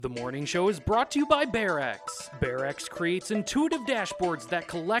The morning show is brought to you by BearX. BearX creates intuitive dashboards that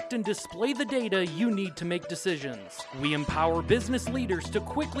collect and display the data you need to make decisions. We empower business leaders to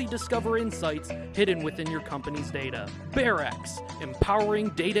quickly discover insights hidden within your company's data. BearX, empowering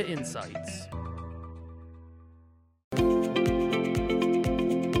data insights.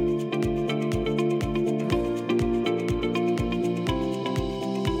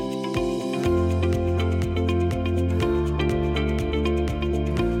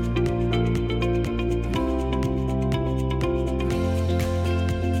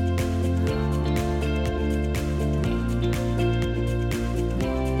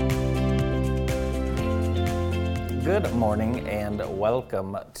 Good morning and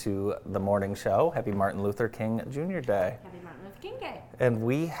welcome to the morning show. Happy Martin Luther King Jr. Day. Happy Martin Luther King Day. And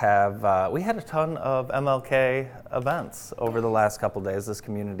we had a ton of MLK events over the last couple days. This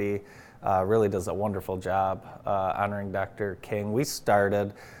community really does a wonderful job honoring Dr. King. We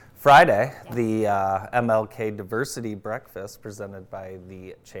started Friday the MLK Diversity Breakfast presented by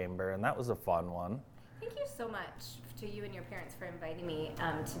the Chamber, and that was a fun one. Thank you so much to you and your parents for inviting me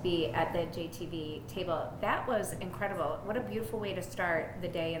to be at the JTV table. That was incredible. What a beautiful way to start the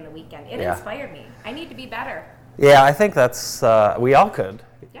day and the weekend. It inspired me. I need to be better. Yeah, I think that's, we all could.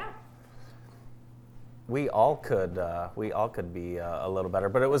 Yeah. We all could be a little better,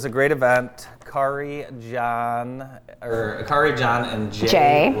 but it was a great event. Kari, John, and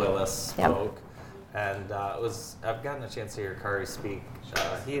Jay Willis spoke. And I've gotten a chance to hear Kari speak.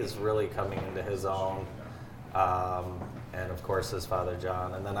 He is really coming into his own. And of course his father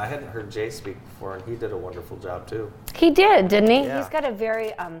John, and then I hadn't heard Jay speak before, and he did a wonderful job too. He did, didn't he? Yeah. He's got a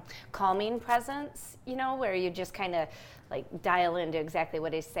very calming presence, where you just kind of like dial into exactly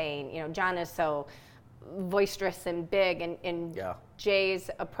what he's saying. John is so boisterous and big, and Jay's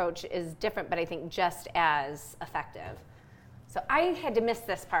approach is different, but I think just as effective. So I had to miss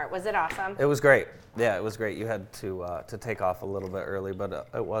this part. Was it awesome? It was great. Yeah, it was great. You had to take off a little bit early, but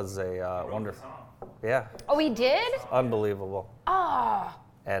it was a wonderful. Yeah. Oh, we did? Unbelievable. Oh.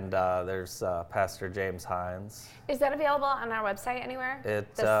 And there's Pastor James Hines. Is that available on our website anywhere? The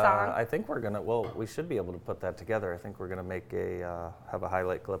song? I think we should be able to put that together. I think we're gonna make have a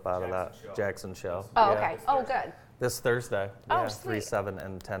highlight clip out of that Jackson show. Oh, okay. Oh, good. This Thursday. Oh, yeah, sweet. 3, 7,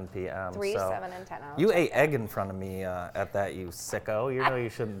 and 10 p.m. 3, 7, and 10. You ate egg in front of me at that, you sicko. You know you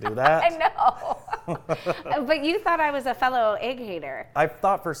shouldn't do that. I know. But you thought I was a fellow egg hater. I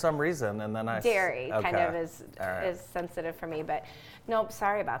thought for some reason, and then Dairy kind of is sensitive for me, but nope,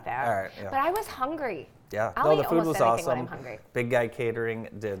 sorry about that. All right, yeah. But I was hungry. Yeah, I'll eat the food was almost anything awesome. when I'm hungry. Big Guy Catering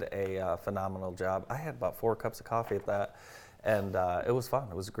did a phenomenal job. I had about 4 cups of coffee at that, and it was fun.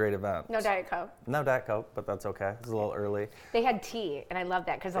 It was a great event. No Diet Coke? No Diet Coke, but that's okay. It was a little early. They had tea, and I love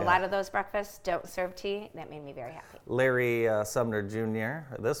that because a lot of those breakfasts don't serve tea. That made me very happy. Larry Sumner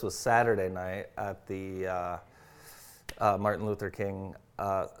Jr., this was Saturday night at the Martin Luther King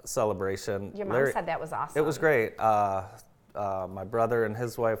celebration. Your mom said that was awesome. It was great. My brother and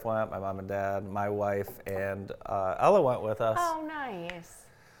his wife went, my mom and dad, my wife, and Ella went with us. Oh, nice.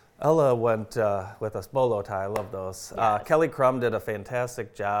 Ella went with us. Bolo tie, I love those. Yes. Kelly Crum did a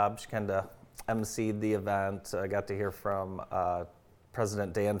fantastic job. She kind of emceed the event. I got to hear from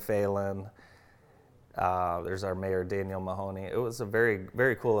President Dan Phelan. There's our mayor, Daniel Mahoney. It was a very,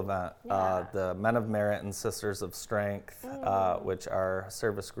 very cool event. Yeah. The Men of Merit and Sisters of Strength, which are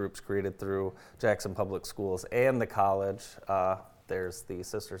service groups created through Jackson Public Schools and the college. There's the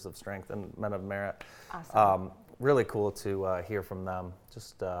Sisters of Strength and Men of Merit. Awesome. Really cool to hear from them.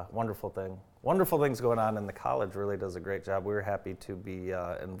 Just wonderful thing. Wonderful things going on, and the college really does a great job. We were happy to be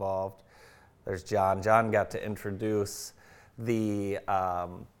involved. There's John. John got to introduce the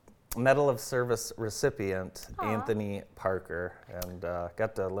Medal of Service recipient, Anthony Parker, and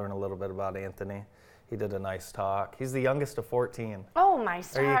got to learn a little bit about Anthony. He did a nice talk. He's the youngest of 14. Oh, my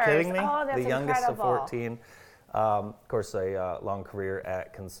stars. Are you kidding me? Oh, that's the youngest incredible. of 14. Of course, a long career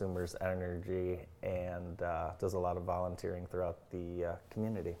at Consumers Energy, and does a lot of volunteering throughout the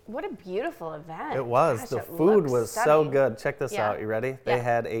community. What a beautiful event. It was. Gosh, the it food looks was so stunning. good. Check this Yeah. out. You ready? They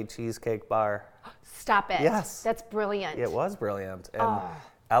had a cheesecake bar. Stop it. Yes. That's brilliant. It was brilliant. And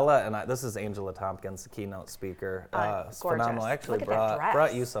Ella and I, this is Angela Tompkins, the keynote speaker. It's gorgeous. phenomenal. I actually Look at that dress.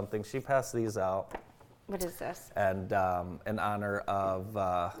 brought you something. She passed these out. What is this? And in honor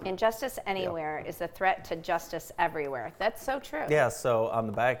of... Injustice anywhere is a threat to justice everywhere. That's so true. Yeah, so on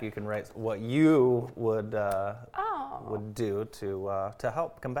the back you can write what you would do to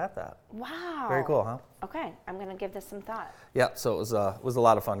help combat that. Wow. Very cool, huh? Okay, I'm going to give this some thought. Yeah, so it was a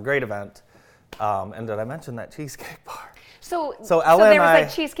lot of fun. Great event. And did I mention that cheesecake bar? So Ella there and was I,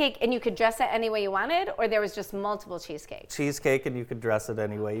 like cheesecake, and you could dress it any way you wanted, or there was just multiple cheesecakes? Cheesecake, and you could dress it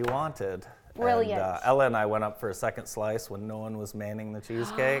any way you wanted. Brilliant. And Ella and I went up for a second slice when no one was manning the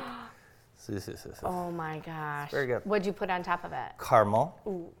cheesecake. Oh my gosh. Very good. What'd you put on top of it?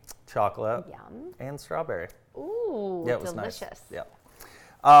 Caramel, chocolate, Yum. and strawberry. Ooh, Yeah, it was delicious. nice.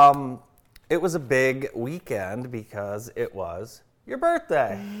 Yeah. It was a big weekend because it was your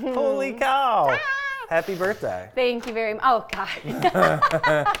birthday. Holy cow. Happy birthday. Thank you very much. Oh, God.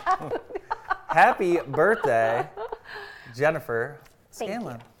 Happy birthday, Jennifer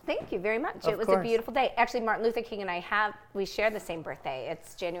Scanlon. Thank you very much. Of It was course. a beautiful day. Actually, Martin Luther King and I we share the same birthday.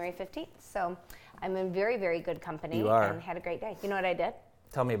 It's January 15th. So I'm in very, very good company. You are. And had a great day. You know what I did?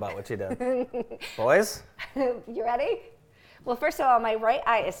 Tell me about what you did. Boys? You ready? Well, first of all, my right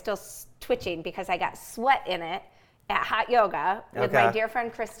eye is still twitching because I got sweat in it at hot yoga with my dear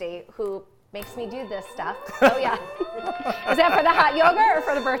friend Christy, who makes me do this stuff. Oh, yeah. Is that for the hot yoga or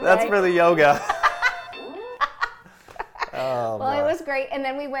for the birthday? That's for the yoga. Oh, well, boy. it was great. And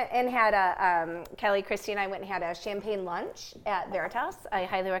then we went and had Kelly, Christy, and I went and had a champagne lunch at Veritas. I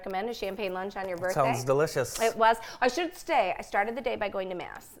highly recommend a champagne lunch on your birthday. Sounds delicious. It was. I should say, I started the day by going to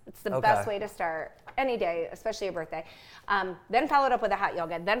Mass. It's the best way to start any day, especially a birthday. Then followed up with a hot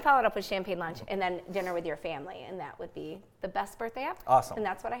yoga, then followed up with champagne lunch, and then dinner with your family. And that would be the best birthday ever. Awesome. And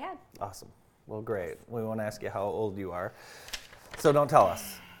that's what I had. Awesome. Well, great. We won't ask you how old you are. So don't tell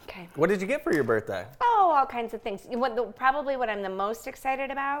us. Okay. What did you get for your birthday? Oh, all kinds of things. Probably what I'm the most excited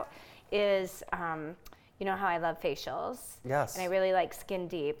about is, you know how I love facials. Yes. And I really like Skin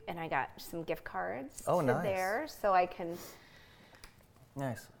Deep, and I got some gift cards Oh, nice. there, so I can.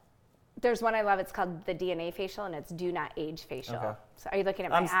 Nice. There's one I love. It's called the DNA facial, and it's Do Not Age facial. Okay. So are you looking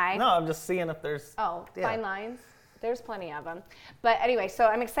at my eye? No, I'm just seeing if there's. Oh, Yeah. fine lines. There's plenty of them. But anyway, so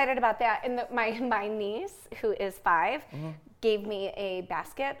I'm excited about that. And my niece, who is 5, gave me a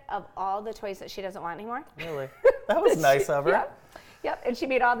basket of all the toys that she doesn't want anymore. Really? That was nice of her. Yep. And she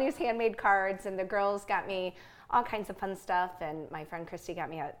made all these handmade cards, and the girls got me all kinds of fun stuff. And my friend Christy got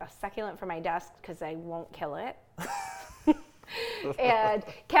me a succulent for my desk because I won't kill it. And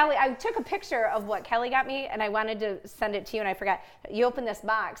Kelly, I took a picture of what Kelly got me, and I wanted to send it to you, and I forgot. You open this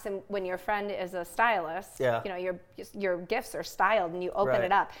box, and when your friend is a stylist, you know, your gifts are styled, and you open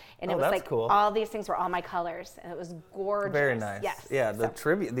it up, and it was like cool. all these things were all my colors, and it was gorgeous. Very nice. Yes. Yeah,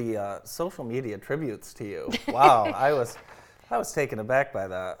 the social media tributes to you. Wow, I was taken aback by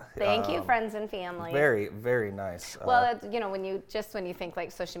that. Thank you, friends and family. Very, very nice. Well, you know, when you think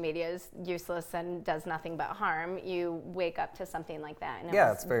like social media is useless and does nothing but harm, you wake up to something like that. And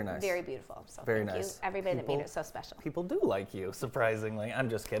it's very nice. Very beautiful. So very thank nice. you, everybody that made it so special. People do like you, surprisingly. I'm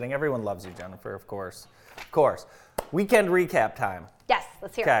just kidding. Everyone loves you, Jennifer, of course. Of course. Weekend recap time. Yes,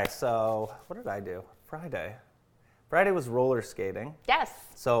 let's hear it. Okay, so what did I do? Friday was roller skating. Yes.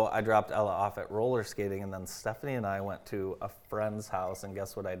 So I dropped Ella off at roller skating, and then Stephanie and I went to a friend's house, and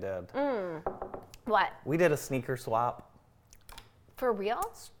guess what I did? What? We did a sneaker swap. For real?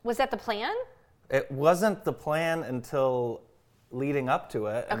 Was that the plan? It wasn't the plan until leading up to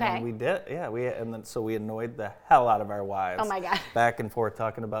it, and then we did. Yeah, so we annoyed the hell out of our wives. Oh my God. Back and forth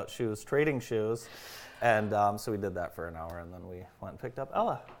talking about shoes, trading shoes, and so we did that for an hour, and then we went and picked up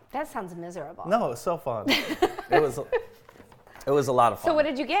Ella. That sounds miserable. No, it was so fun. It was a lot of fun. So what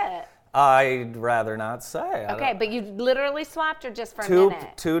did you get? I'd rather not say. Okay, but you literally swapped, or just for a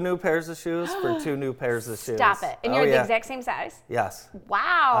minute? Two new pairs of shoes for 2 new pairs of shoes. Stop it. And you're the exact same size? Yes.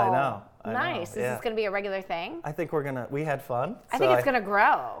 Wow. I know. Nice. Is this going to be a regular thing? I think we had fun. I think it's going to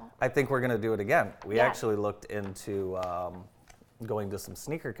grow. I think we're going to do it again. We actually looked into going to some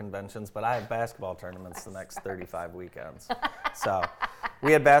sneaker conventions, but I have basketball tournaments the next 35 weekends. So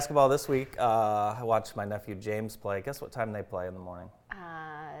we had basketball this week. I watched my nephew James play. Guess what time they play in the morning?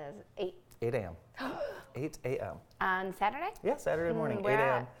 8. 8 a.m. 8 a.m. On Saturday? Yeah, Saturday morning, 8 where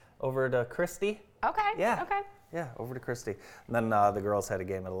a.m. at? Over to Christie. Okay. Yeah. Okay. Yeah, over to Christie. And then the girls had a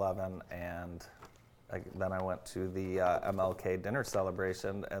game at 11, and then I went to the MLK dinner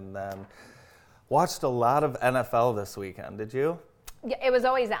celebration, and then watched a lot of NFL this weekend. Did you? Yeah, it was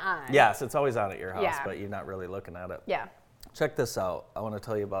always on. Yes, it's always on at your house, Yeah. but you're not really looking at it. Yeah. Check this out. I want to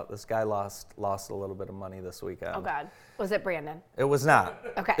tell you about this guy lost a little bit of money this weekend. Oh God. Was it Brandon? It was not.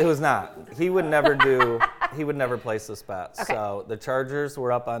 Okay. It was not. He would never place this bet. Okay. So the Chargers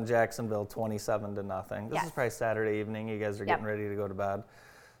were up on Jacksonville 27-0. This Yes. is probably Saturday evening. You guys are getting ready to go to bed.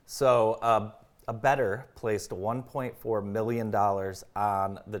 So a bettor placed $1.4 million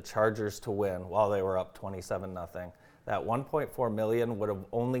on the Chargers to win while they were up 27-0. That $1.4 million would have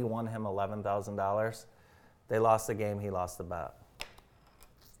only won him $11,000. They lost the game. He lost the bet.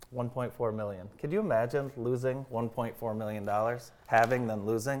 $1.4 million. Could you imagine losing $1.4 million? Having, then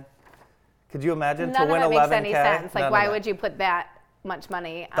losing? Could you imagine to win 11K? None of it makes any sense. Like, why would you put that much money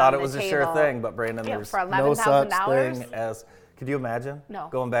on the table? Thought it was a sure thing, but Brandon, there's for no such $11,000? thing as... Could you imagine? No.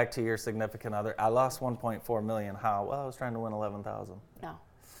 Going back to your significant other, I lost $1.4 million. How? Well, I was trying to win 11,000. No,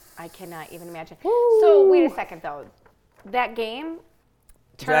 I cannot even imagine. Woo. So wait a second though, that game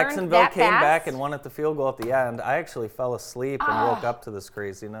turned Jacksonville that came fast? back and won at the field goal at the end. I actually fell asleep and woke up to this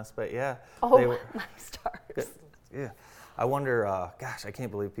craziness, but yeah. Oh, my stars. Yeah. I wonder, gosh, I can't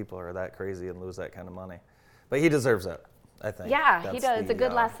believe people are that crazy and lose that kind of money. But he deserves it, I think. Yeah, he does. It's a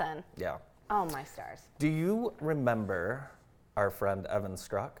good lesson. Yeah. Oh, my stars. Do you remember our friend Evan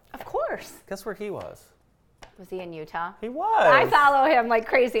Struck? Of course. Guess where he was? Was he in Utah? He was. I follow him like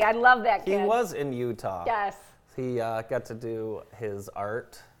crazy. I love that kid. He was in Utah. Yes. He got to do his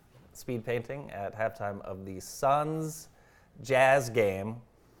art speed painting at halftime of the Suns Jazz game,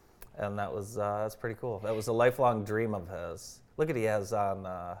 and that's pretty cool. That was a lifelong dream of his. Look at he has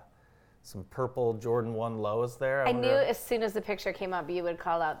on some purple Jordan 1 lows there. I knew as soon as the picture came up, you would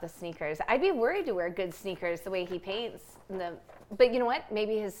call out the sneakers. I'd be worried to wear good sneakers the way he paints them. But you know what?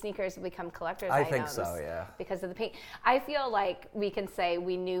 Maybe his sneakers will become collector's items. I think so, yeah. Because of the paint. I feel like we can say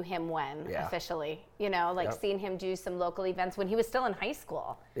we knew him when, Yeah. officially. You know, like seeing him do some local events when he was still in high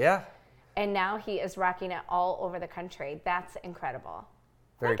school. Yeah. And now he is rocking it all over the country. That's incredible.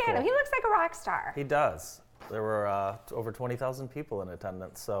 Very Look cool. at him. He looks like a rock star. He does. There were over 20,000 people in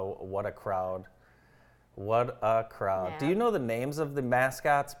attendance, so what a crowd. What a crowd. Yeah. Do you know the names of the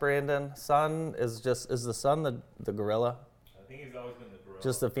mascots, Brandon? Sun is the Sun the gorilla? I think he's always been the gorilla.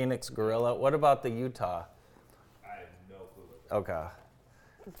 Just the Phoenix gorilla? What about the Utah? I have no clue. Okay.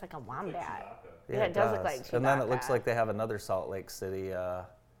 It's like a wombat. Yeah, Yeah, it does look like Chewbacca. And then it looks like they have another Salt Lake City.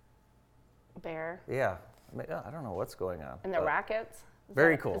 Bear. Yeah. I don't know what's going on. And the but Rockets.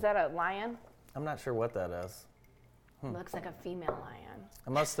 Very cool. Is that a lion? I'm not sure what that is. Looks like a female lion. It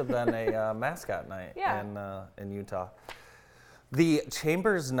must have been a mascot night Yeah. in Utah. The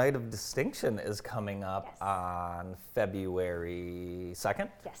Chambers Night of Distinction is coming up Yes. on February 2nd.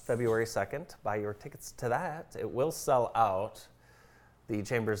 Yes. February 2nd. Buy your tickets to that. It will sell out. The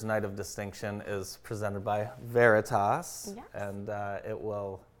Chambers Night of Distinction is presented by Veritas. Yes. And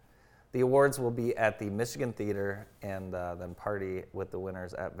the awards will be at the Michigan Theater and then party with the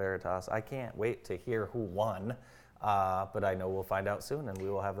winners at Veritas. I can't wait to hear who won, but I know we'll find out soon, and we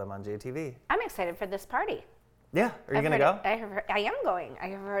will have them on JTV. I'm excited for this party. Yeah, are you going to go? I am going. I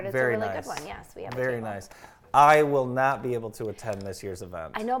have heard it's Very a really nice. good one. Yes, we have Very a table. nice. I will not be able to attend this year's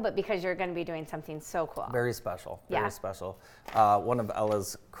event. I know, but because you're going to be doing something so cool. Very special. Yeah. Very special. One of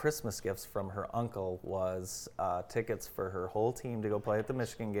Ella's Christmas gifts from her uncle was tickets for her whole team to go play at the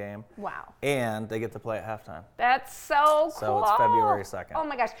Michigan game. Wow. And they get to play at halftime. That's so cool. So it's February 2nd. Oh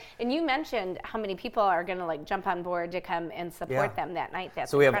my gosh. And you mentioned how many people are going to like jump on board to come and support them that night.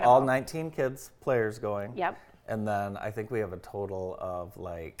 That's so we incredible. have all 19 kids, players going. Yep. And then I think we have a total of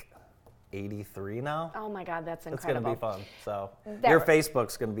like 83 now. Oh my God, that's It's incredible. going to be fun. So That- your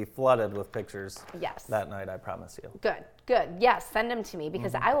Facebook's going to be flooded with pictures Yes. that night, I promise you. Good, good. Yes, send them to me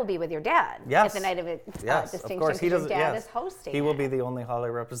because I will be with your dad Yes. at the night of it, Yes, distinction. of course. He 'cause doesn't. Your dad yes. is hosting. He will it. be the only Holly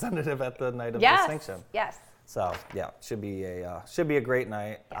representative at the night of Yes. distinction. Yes. So yeah, should be a great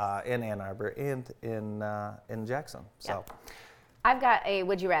night in Ann Arbor and in Jackson. So I've got a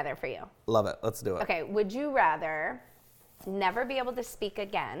would you rather for you. love it. Let's do it. Okay, would you rather never be able to speak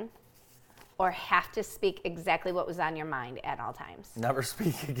again or have to speak exactly what was on your mind at all times? Never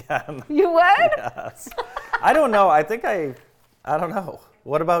speak again. You would? Yes. I don't know. I think I don't know.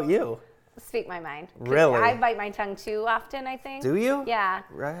 What about you? Speak my mind. 'Cause Really? I bite my tongue too often, I think. Do you? Yeah.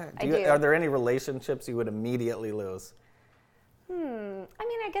 Right. I do. Are there any relationships you would immediately lose? I mean,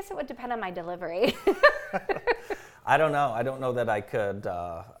 I guess it would depend on my delivery. I don't know. I don't know that I could.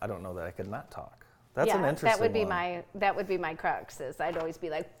 I don't know that I could not talk. That's an interesting that would be one. that would be my crux. Is I'd always be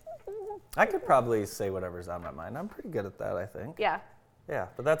like, I could probably say whatever's on my mind. I'm pretty good at that, I think. yeah, Yeah,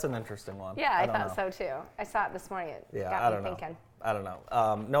 but that's an interesting one. yeah. I don't thought know. so too. I saw it this morning. It Yeah, got I me don't know. thinking. I don't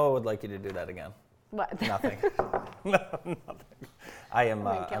know. Noah would like you to do that again. What? Nothing. No, nothing. I am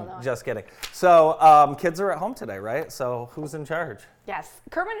gonna kill I'm Noah. just kidding. So kids are at home today, right? So who's in charge? Yes,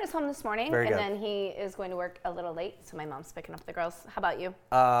 Kerwin is home this morning, Very and good. then he is going to work a little late. So my mom's picking up the girls. How about you?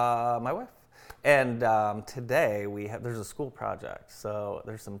 My wife. And today there's a school project. So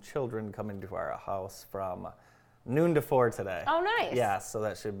there's some children coming to our house from noon to 4 today. Oh, nice. Yeah, so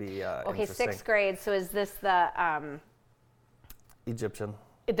that should be Okay, interesting. 6th grade. So is this the Egyptian.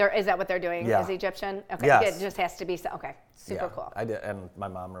 is that what they're doing? Yeah. Is Egyptian? Okay, Yes. it just has to be. Okay, super Yeah, cool. I did, and my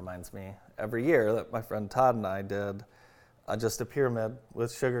mom reminds me every year that my friend Todd and I did just a pyramid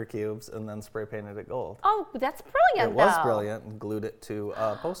with sugar cubes and then spray painted it gold. Oh, that's brilliant. It was brilliant, and glued it to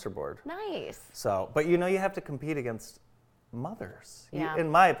a poster board. Nice. So, but you have to compete against mothers. Yeah. In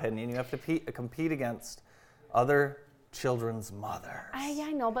my opinion, you have to compete against other children's mothers.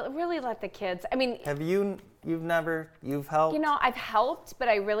 I know, but really let the kids. I mean, you've helped? I've helped, but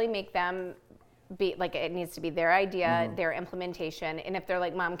I really make them be like, it needs to be their idea, their implementation. And if they're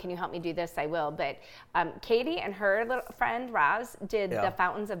like, Mom, can you help me do this? I will. But Katie and her little friend Roz did the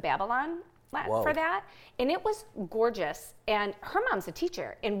Fountains of Babylon for that, and it was gorgeous. And her mom's a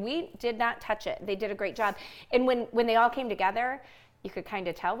teacher, and we did not touch it. They did a great job. And when they all came together, you could kind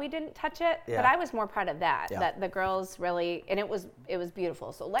of tell we didn't touch it, but I was more proud of that the girls really, and it was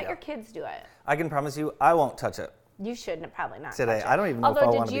beautiful. So let your kids do it. I can promise you, I won't touch it. You shouldn't, probably not today. touch it. I don't even know if I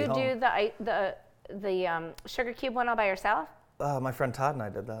want to be home. Although, did you do the sugar cube one all by yourself? My friend Todd and I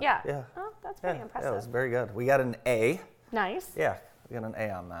did that. Yeah. Oh, that's pretty impressive. Yeah, it was very good. We got an A. Nice. Yeah, we got an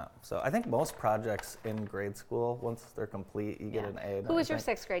A on that. So I think most projects in grade school, once they're complete, you get an A. Who was your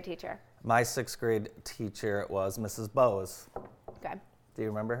 6th grade teacher? My 6th grade teacher was Mrs. Bowes. Okay. Do you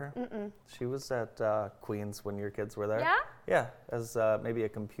remember her? Mm-mm. She was at Queens when your kids were there. Yeah? Yeah, as maybe a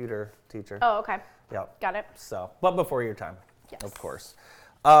computer teacher. Oh, okay. Yeah. Got it. So, but before your time, yes. Of course.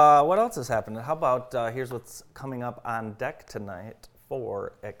 What else is happening? How about here's what's coming up on deck tonight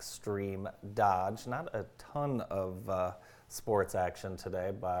for Extreme Dodge. Not a ton of sports action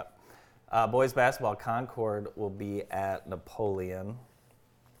today, but boys basketball, Concord will be at Napoleon.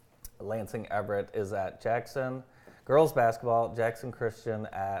 Lansing Everett is at Jackson. Girls basketball, Jackson Christian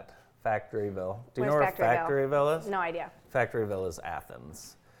at Factoryville. Do you know where Factoryville is? No idea. Factoryville is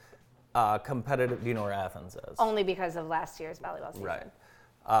Athens. Competitive, do you know where Athens is? Only because of last year's volleyball season.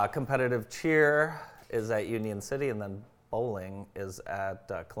 Right. Competitive cheer is at Union City, and then bowling is at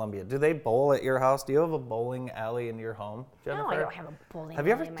Columbia. Do they bowl at your house? Do you have a bowling alley in your home, Jennifer? No, I don't have a bowling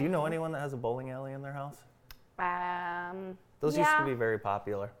alley. Do you know anyone that has a bowling alley in their house? Those yeah. used to be very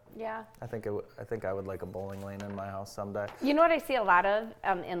popular. Yeah. I think I would like a bowling lane in my house someday. You know what I see a lot of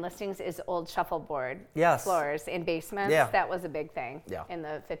in listings is old shuffleboard floors in basements. Yeah. That was a big thing in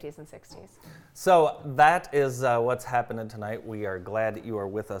the 50s and 60s. So that is what's happening tonight. We are glad that you are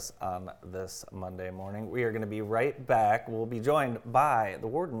with us on this Monday morning. We are going to be right back. We'll be joined by the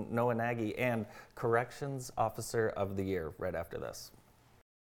warden, Noah Nagy, and Corrections Officer of the Year right after this.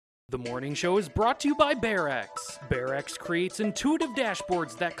 The morning show is brought to you by BearX. BearX creates intuitive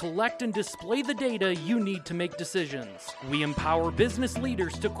dashboards that collect and display the data you need to make decisions. We empower business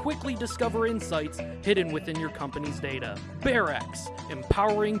leaders to quickly discover insights hidden within your company's data. BearX,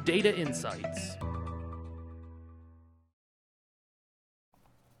 empowering data insights.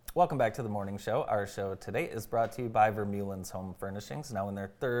 Welcome back to the morning show. Our show today is brought to you by Vermeulen's Home Furnishings, now in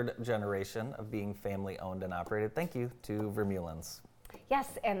their 3rd generation of being family owned and operated. Thank you to Vermeulen's.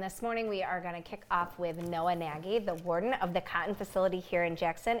 Yes, and this morning we are going to kick off with Noah Nagy, the warden of the Cotton facility here in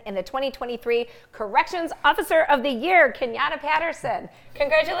Jackson, and the 2023 Corrections Officer of the Year, Kenyatta Patterson.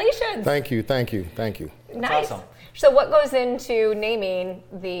 Congratulations. Thank you. Nice. Awesome. So what goes into naming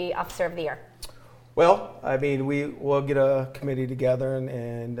the Officer of the Year? Well, I mean, we'll get a committee together,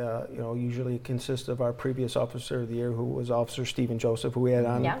 and usually it consists of our previous Officer of the Year, who was Officer Stephen Joseph, who we had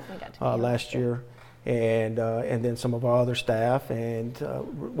on last year. And then some of our other staff, and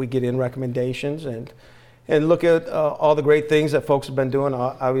we get in recommendations and look at all the great things that folks have been doing.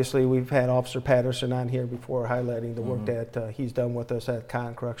 Obviously, we've had Officer Patterson on here before highlighting the work that he's done with us at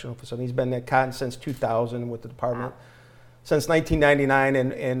Cotton Correctional Facility. He's been at Cotton since 2000 with the department, since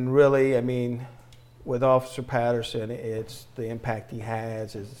 1999, and really, I mean, with Officer Patterson, it's the impact he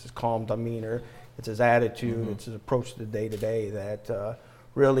has, it's his calm demeanor, it's his attitude, it's his approach to the day-to-day that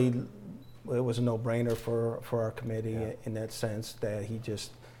really. It was a no-brainer for our committee in that sense that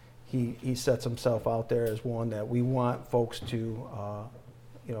he sets himself out there as one that we want folks to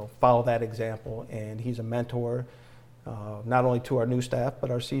follow that example, and he's a mentor not only to our new staff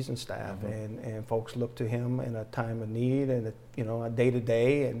but our seasoned staff, and folks look to him in a time of need and a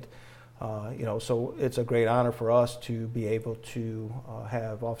day-to-day, and so it's a great honor for us to be able to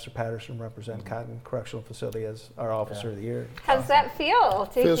have Officer Patterson represent Cotton Correctional Facility as our Officer of the Year. How does that feel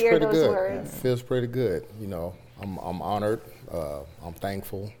to hear those words? Feels pretty good. I'm honored. I'm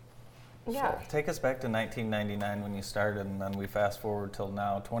thankful. Yeah. So, take us back to 1999 when you started, and then we fast forward till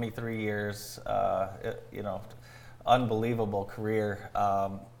now. 23 years. Unbelievable career.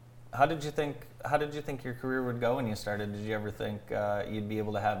 How did you think your career would go when you started? Did you ever think you'd be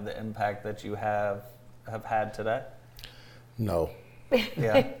able to have the impact that you have had today? No.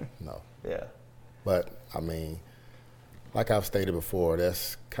 Yeah. No. Yeah. But I mean, like I've stated before,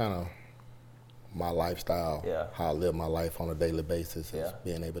 that's kind of my lifestyle, how I live my life on a daily basis, is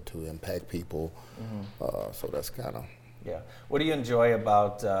being able to impact people. So that's kind of. Yeah. What do you enjoy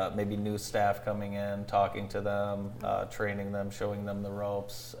about maybe new staff coming in, talking to them, training them, showing them the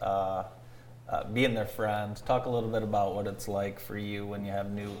ropes, being their friend? Talk a little bit about what it's like for you when you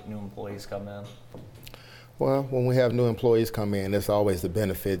have new employees come in. Well, when we have new employees come in, it's always the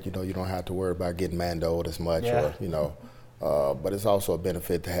benefit. You know, you don't have to worry about getting mandoed as much, or you know. But it's also a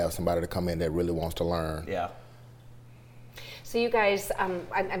benefit to have somebody to come in that really wants to learn. Yeah. So you guys,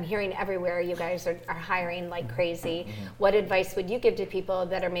 I'm hearing everywhere you guys are hiring like crazy. What advice would you give to people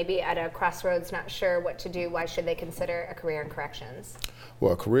that are maybe at a crossroads, not sure what to do? Why should they consider a career in corrections?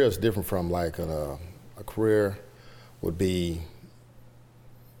 Well, a career is different from like a career would be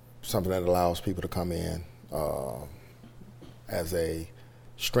something that allows people to come in as a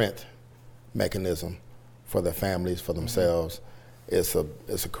strength mechanism for their families, for themselves. It's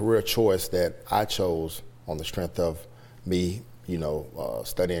a career choice that I chose on the strength of me, you know,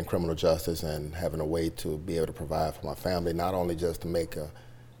 studying criminal justice and having a way to be able to provide for my family, not only just to make an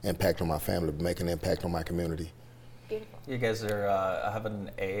impact on my family, but make an impact on my community. Beautiful. You guys are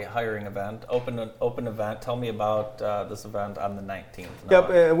having a hiring event, open event. Tell me about this event on the 19th.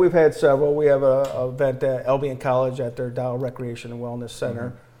 Yep, we've had several. We have an event at Albion College at their Dow Recreation and Wellness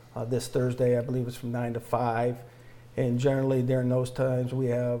Center this Thursday. I believe it's from 9 to 5. And generally during those times we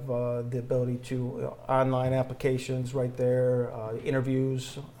have the ability to online applications right there,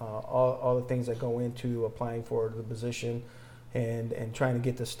 interviews, all the things that go into applying for the position and trying to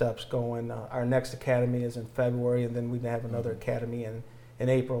get the steps going. Our next academy is in February, and then we have another academy in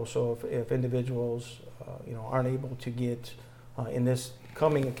April. So if individuals you know, aren't able to get in this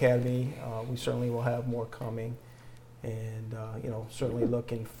coming academy, we certainly will have more coming. And you know, certainly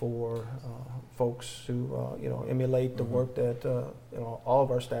looking for folks who you know, emulate the work that you know, all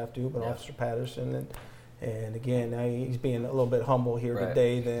of our staff do, but Officer Patterson and again, he's being a little bit humble here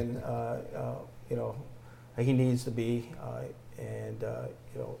today than you know, he needs to be, and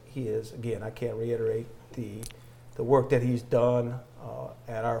you know, he is. Again, I can't reiterate the work that he's done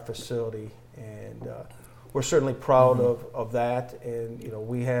at our facility, and we're certainly proud of that. And you know,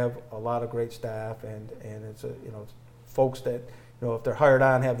 we have a lot of great staff, and it's you know, folks that, you know, if they're hired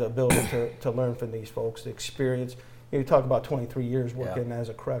on, have the ability to learn from these folks, the experience. You know, you talk about 23 years working as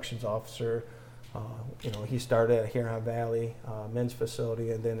a corrections officer. You know, he started at Huron Valley men's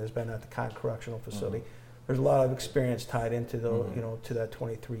facility and then has been at the Cotton Correctional Facility. There's a lot of experience tied into the, you know, to that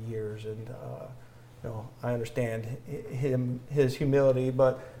 23 years. And, you know, I understand his humility,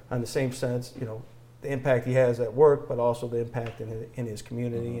 but on the same sense, you know, the impact he has at work, but also the impact in his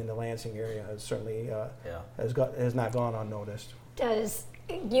community in the Lansing area has certainly has not gone unnoticed.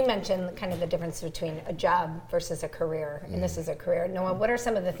 You mentioned kind of the difference between a job versus a career, and this is a career. Noah, what are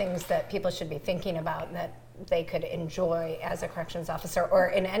some of the things that people should be thinking about that they could enjoy as a corrections officer or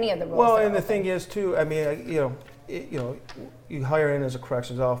in any of the roles? Well, and the thing is too, I mean, you know, you hire in as a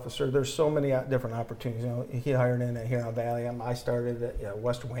corrections officer. There's so many different opportunities. You know, he hired in at Huron Valley. I started at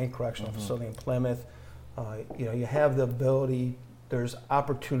Western Wayne Correctional Facility in Plymouth. You know, you have the ability. There's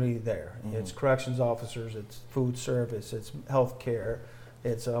opportunity there. It's corrections officers. It's food service. It's healthcare.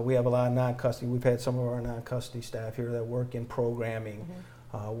 It's we have a lot of non-custody. We've had some of our non-custody staff here that work in programming,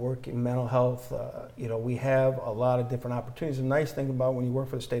 work in mental health. You know, we have a lot of different opportunities. The nice thing about when you work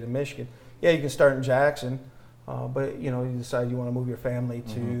for the state of Michigan, you can start in Jackson. But you know, you decide you want to move your family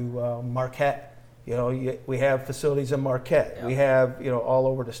to Marquette. You know, we have facilities in Marquette. Yeah. We have, you know, all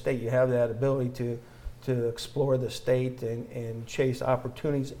over the state. You have that ability to explore the state and chase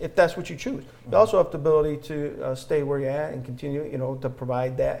opportunities if that's what you choose. You also have the ability to stay where you're at and continue, you know, to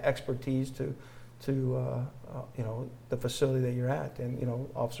provide that expertise to you know, the facility that you're at. And you know,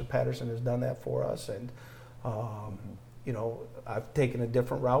 Officer Patterson has done that for us. And you know, I've taken a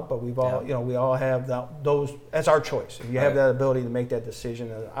different route, but we've all, you know, we all have those as our choice. If you have that ability to make that decision,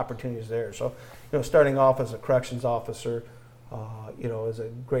 the opportunity is there. So, you know, starting off as a corrections officer, you know, is a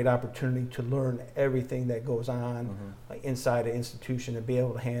great opportunity to learn everything that goes on inside an institution and be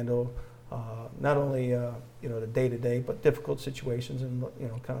able to handle not only you know, the day-to-day, but difficult situations, and you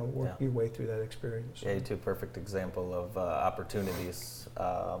know, kind of work your way through that experience. Yeah, you two perfect example of opportunities,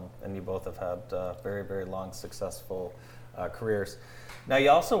 and you both have had very, very long, successful careers. Now, you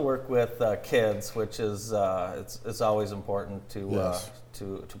also work with kids, which is it's always important to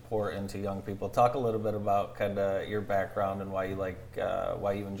to pour into young people. Talk a little bit about kind of your background and why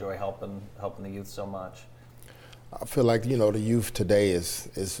you enjoy helping the youth so much. I feel like, you know, the youth today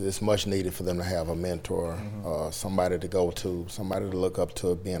is much needed for them to have a mentor, somebody to go to, somebody to look up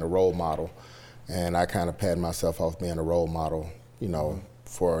to, being a role model. And I kind of pat myself off being a role model, you know,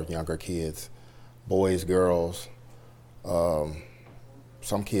 for younger kids. boys, girls.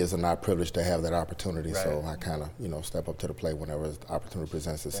 Some kids are not privileged to have that opportunity, so I kind of, step up to the plate whenever the opportunity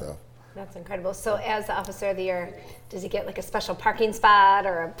presents itself. That's incredible. So as the Officer of the Year, does he get like a special parking spot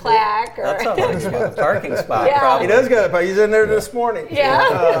or a plaque? Or That's a parking spot. Yeah. Probably. He does get it, but he's in there this morning.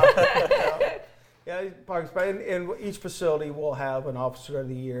 Yeah. Yeah, parking spot. And each facility will have an Officer of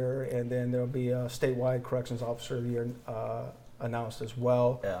the Year, and then there'll be a statewide Corrections Officer of the Year announced as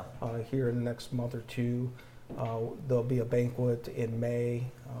well. Yeah. Here in the next month or two. There'll be a banquet in May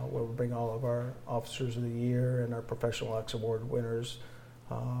where we'll bring all of our Officers of the Year and our Professional X Award winners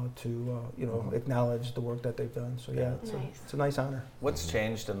to acknowledge the work that they've done. So yeah, it's a nice honor. What's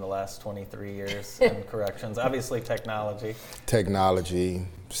changed in the last 23 years in corrections? Obviously technology. Technology,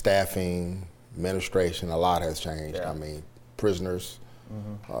 staffing, administration, a lot has changed. Yeah. I mean, prisoners,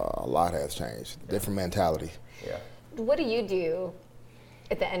 a lot has changed. Different mentality. Yeah. What do you do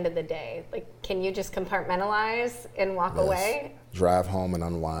at the end of the day? Like, can you just compartmentalize and walk away? Drive home and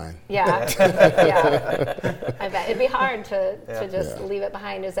unwind. Yeah. Yeah. I bet it'd be hard to just leave it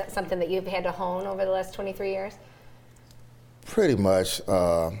behind. Is that something that you've had to hone over the last 23 years? Pretty much.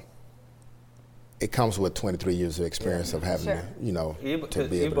 It comes with 23 years of experience of having, to be able to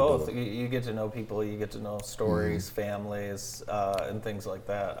do it. You get to know people, you get to know stories, families, and things like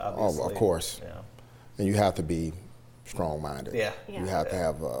that, obviously. Oh, of course. Yeah. And you have to be strong-minded. Yeah. You have to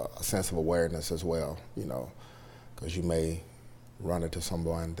have a sense of awareness as well, because you may run into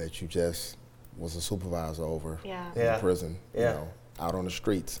someone that you just was a supervisor over in prison, out on the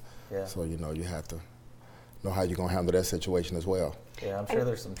streets. Yeah. So, you have to know how you're going to handle that situation as well. Yeah, I'm sure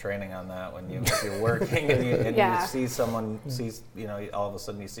there's some training on that when if you're working and you see someone, all of a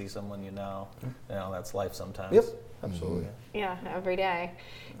sudden you see someone that's life sometimes. Yep, absolutely. Yeah, every day.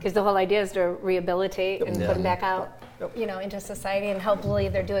 Because the whole idea is to rehabilitate and put them back out, into society, and hopefully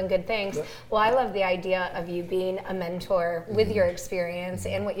they're doing good things. Yep. Well, I love the idea of you being a mentor with your experience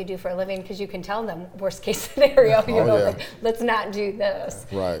and what you do for a living, because you can tell them worst case scenario, like, let's not do this.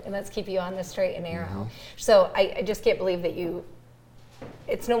 Right. And let's keep you on the straight and narrow. So I just can't believe that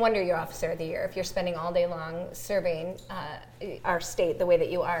it's no wonder you're Officer of the Year if you're spending all day long serving our state the way that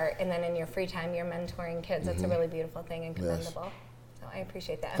you are, and then in your free time you're mentoring kids. That's a really beautiful thing and commendable. Yes. So I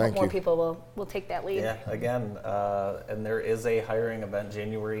appreciate that. I Thank hope more you. people will take that lead. Yeah, again, and there is a hiring event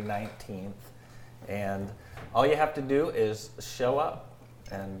January 19th, and all you have to do is show up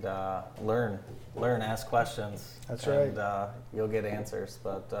and learn, ask questions. That's right. And you'll get answers,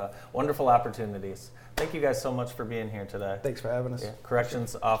 but wonderful opportunities. Thank you guys so much for being here today. Thanks for having us. Yeah.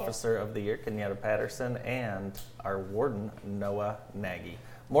 Corrections Officer of the Year, Kenyatta Patterson, and our Warden, Noah Nagy.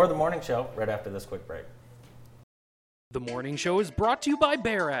 More of The Morning Show right after this quick break. The Morning Show is brought to you by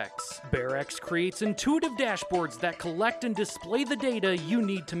BearX. BearX creates intuitive dashboards that collect and display the data you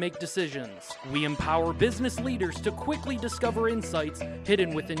need to make decisions. We empower business leaders to quickly discover insights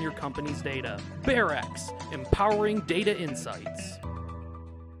hidden within your company's data. BearX, empowering data insights.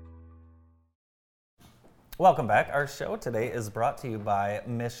 Welcome back. Our show today is brought to you by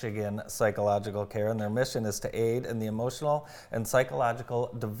Michigan Psychological Care, and their mission is to aid in the emotional and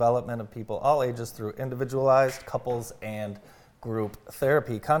psychological development of people all ages through individualized, couples, and group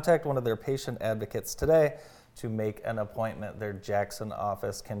therapy. Contact one of their patient advocates today to make an appointment. Their Jackson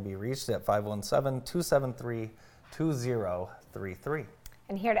office can be reached at 517-273-2033.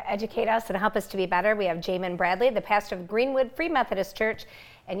 And here to educate us and help us to be better, we have Jamin Bradley, the pastor of Greenwood Free Methodist Church,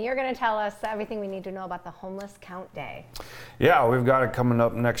 and you're going to tell us everything we need to know about the Homeless Count Day. Yeah, we've got it coming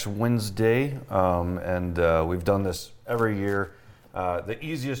up next Wednesday, and we've done this every year. The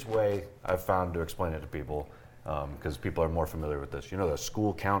easiest way I've found to explain it to people, because people are more familiar with this, the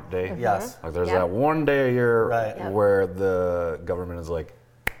school count day? Yes. Like there's that one day a year Right. where the government is like,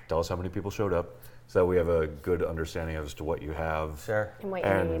 tell us how many people showed up, so that we have a good understanding as to what you have. Sure. And what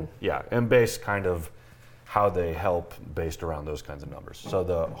you need. Yeah, and base kind of how they help based around those kinds of numbers. So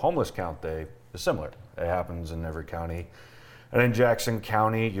the homeless count day is similar. It happens in every county. And in Jackson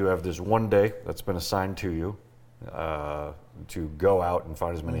County, you have this one day that's been assigned to you to go out and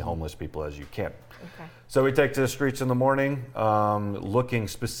find as many homeless people as you can. Okay. So we take to the streets in the morning looking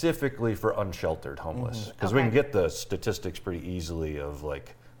specifically for unsheltered homeless, because we can get the statistics pretty easily of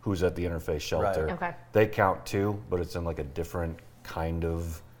like who's at the interface shelter. Right. Okay. They count too, but it's in like a different kind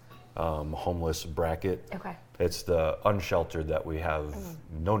of homeless bracket. Okay. It's the unsheltered that we have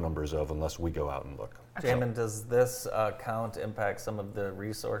no numbers of unless we go out and look. Jamin, does this count impact some of the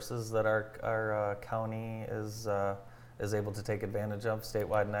resources that our county is able to take advantage of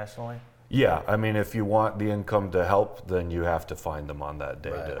statewide and nationally? Yeah, I mean, if you want the income to help, then you have to find them on that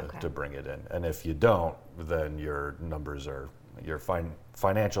day to bring it in. And if you don't, then your numbers are, your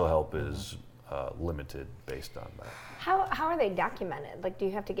financial help is limited based on that. How are they documented? Like, do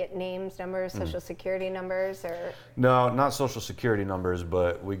you have to get names, numbers, social security numbers, or? No, not social security numbers,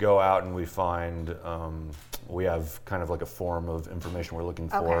 but we go out and we find, we have kind of like a form of information we're looking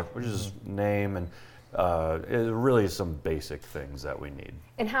for, which is name and really some basic things that we need.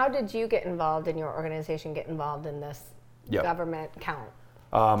 And how did you get involved in your organization, get involved in this government count?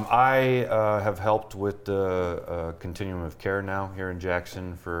 I have helped with the Continuum of Care now here in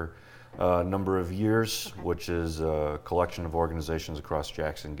Jackson for a number of years, which is a collection of organizations across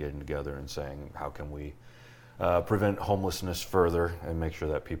Jackson getting together and saying, how can we prevent homelessness further and make sure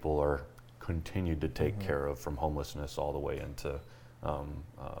that people are continued to take care of from homelessness all the way into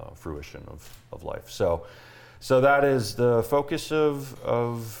fruition of life. So that is the focus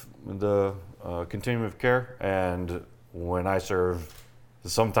of the Continuum of Care. And when I serve,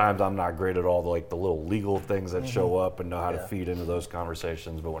 sometimes I'm not great at all the little legal things that show up and know how to feed into those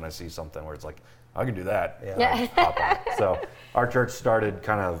conversations. But when I see something where it's like, I can do that, I pop on it. So our church started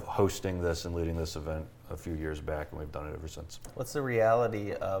kind of hosting this and leading this event a few years back, and we've done it ever since. What's the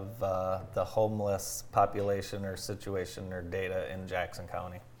reality of the homeless population or situation or data in Jackson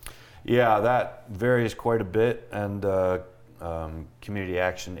County? Yeah, that varies quite a bit, and Community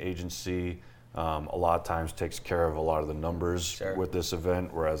Action Agency a lot of times takes care of a lot of the numbers with this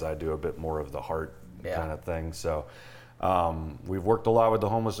event, whereas I do a bit more of the heart kind of thing. So we've worked a lot with the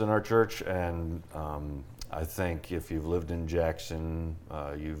homeless in our church, and I think if you've lived in Jackson,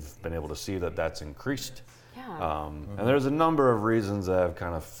 you've been able to see that that's increased. Yeah. And there's a number of reasons that have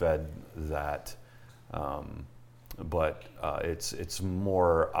kind of fed that. But it's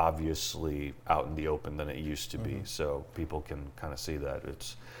more obviously out in the open than it used to be. So people can kind of see that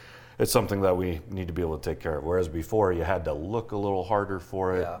it's something that we need to be able to take care of. Whereas before you had to look a little harder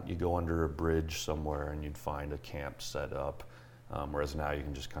for it. You go under a bridge somewhere and you'd find a camp set up. Whereas now you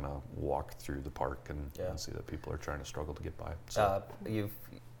can just kind of walk through the park and see that people are trying to struggle to get by. So.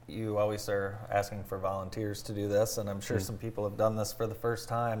 You always are asking for volunteers to do this, and I'm sure some people have done this for the first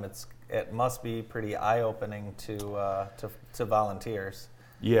time. It must be pretty eye-opening to volunteers.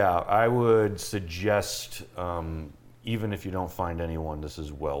 Yeah, I would suggest, even if you don't find anyone, this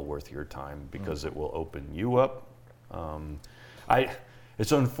is well worth your time because it will open you up.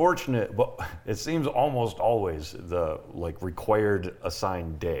 It's unfortunate, but it seems almost always the required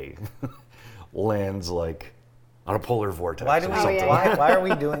assigned day lands on a polar vortex. Why are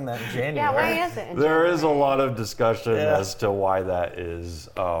we doing that in January? Yeah, why is it? There is a lot of discussion as to why that is.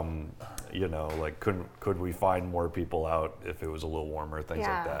 Could we find more people out if it was a little warmer, things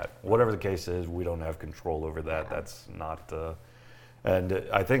like that. Whatever the case is, we don't have control over that. That's not, and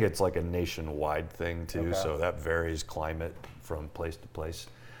I think it's like a nationwide thing too, so that varies climate from place to place.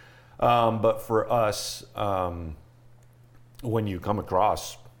 But for us, when you come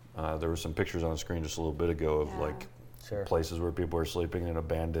across, there were some pictures on the screen just a little bit ago of places where people are sleeping in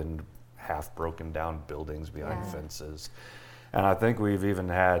abandoned, half broken down buildings behind fences. And I think we've even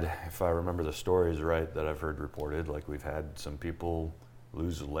had, if I remember the stories right that I've heard reported, we've had some people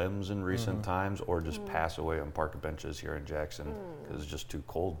lose limbs in recent times or just pass away on park benches here in Jackson because it's just too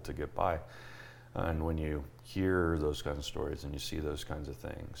cold to get by. And when you hear those kinds of stories and you see those kinds of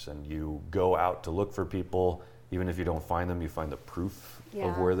things and you go out to look for people, even if you don't find them, you find the proof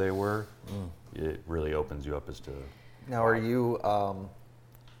of where they were. It really opens you up as to. Now, are you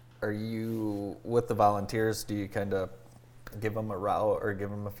with the volunteers? Do you kind of give them a route or give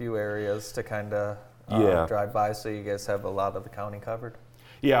them a few areas to kind of drive by, so you guys have a lot of the county covered?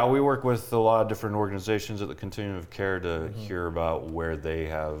 Yeah, we work with a lot of different organizations at the Continuum of Care to hear about where they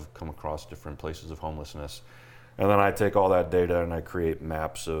have come across different places of homelessness, and then I take all that data and I create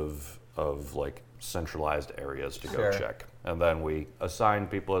maps of centralized areas to go check. And then we assign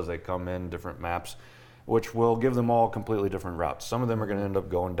people as they come in different maps, which will give them all completely different routes. Some of them are going to end up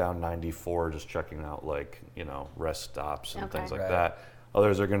going down 94, just checking out rest stops and things like that.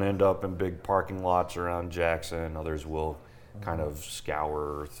 Others are going to end up in big parking lots around Jackson. Others will kind of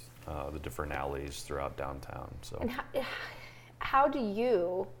scour the different alleys throughout downtown. So, and how do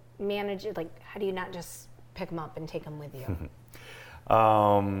you manage it? How do you not just pick them up and take them with you?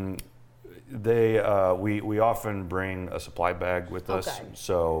 We often bring a supply bag with us.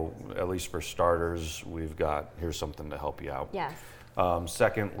 So at least for starters, we've got, here's something to help you out. Yes.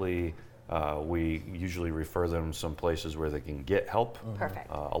 Secondly, we usually refer them some places where they can get help. Perfect.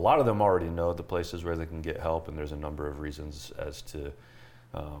 A lot of them already know the places where they can get help, and there's a number of reasons as to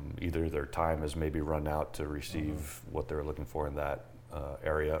either their time has maybe run out to receive what they're looking for in that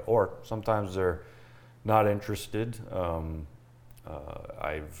area, or sometimes they're not interested.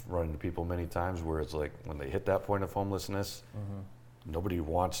 I've run into people many times where it's when they hit that point of homelessness, nobody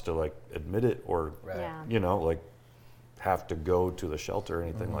wants to like admit it or, you know, like have to go to the shelter or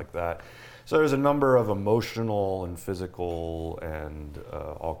anything like that. So there's a number of emotional and physical and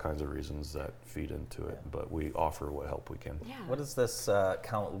all kinds of reasons that feed into it, but we offer what help we can. Yeah. What does this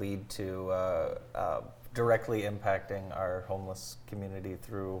count lead to directly impacting our homeless community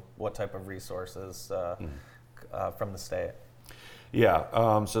through what type of resources from the state?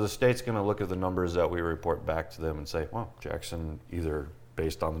 Yeah, so the state's going to look at the numbers that we report back to them and say, well, Jackson either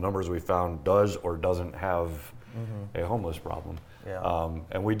based on the numbers we found does or doesn't have a homeless problem. Yeah.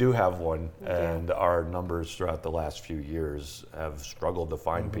 And we do have one, and our numbers throughout the last few years have struggled to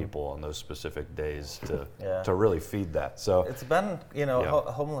find people on those specific days to really feed that. So it's been, you know,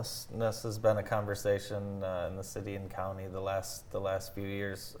 homelessness has been a conversation in the city and county the last few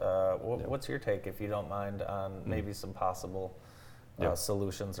years. What's your take, if you don't mind, on maybe some possible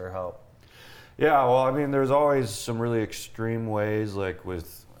solutions or help? Yeah, well, I mean, there's always some really extreme ways, like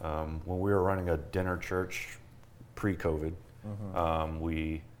with when we were running a dinner church pre-COVID,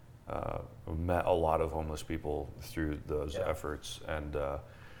 we met a lot of homeless people through those efforts. And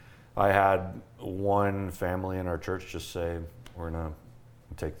I had one family in our church just say, we're going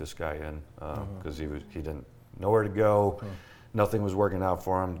to take this guy in because he didn't know where to go. Nothing was working out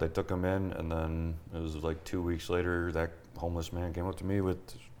for him. They took him in, and then it was like 2 weeks later, that homeless man came up to me with,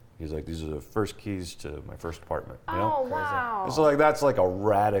 he's like, these are the first keys to my first apartment. You know? Oh, wow. So like that's like a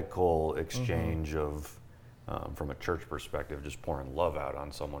radical exchange of, from a church perspective, just pouring love out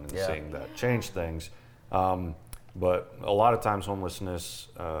on someone and seeing that change things. But a lot of times homelessness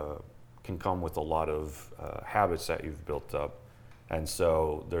can come with a lot of habits that you've built up. And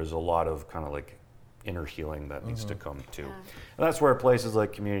so there's a lot of kind of like inner healing that needs to come too. And that's where places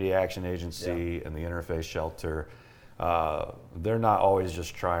like Community Action Agency and the Interfaith Shelter, they're not always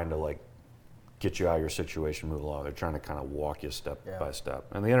just trying to like get you out of your situation, move along. They're trying to kind of walk you step by step.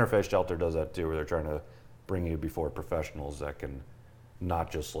 And the Interfaith Shelter does that too, where they're trying to bring you before professionals that can not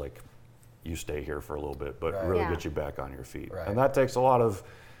just like you stay here for a little bit, but really get you back on your feet. And that takes a lot of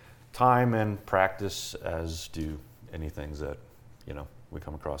time and practice, as do any things that, you know, we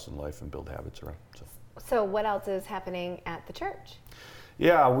come across in life and build habits around. So what else is happening at the church?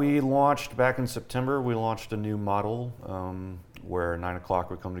 Yeah, we launched back in September. We launched a new model where 9 o'clock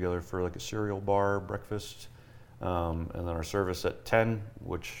we come together for like a cereal bar breakfast, and then our service at 10,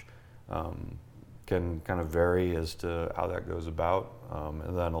 which can kind of vary as to how that goes about.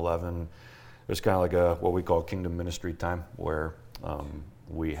 And then 11, there's kind of like what we call Kingdom Ministry time, where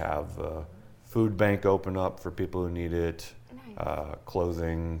we have a food bank open up for people who need it,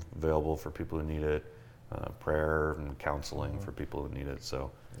 clothing available for people who need it, prayer and counseling for people who need it.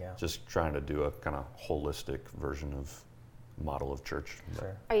 So just trying to do a kind of holistic version of model of church.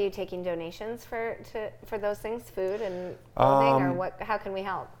 Sure. Are you taking donations for those things, food and clothing, or what? How can we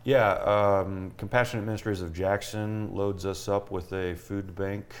help? Yeah, Compassionate Ministries of Jackson loads us up with a food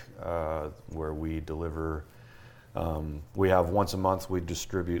bank where we deliver. We have once a month we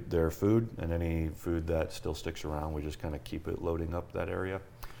distribute their food, and any food that still sticks around, we just kind of keep it loading up that area,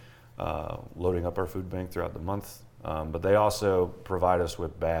 loading up our food bank throughout the month. But they also provide us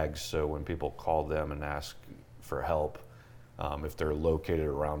with bags, so when people call them and ask for help, if they're located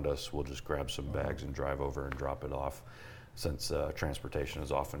around us, we'll just grab some bags and drive over and drop it off, since transportation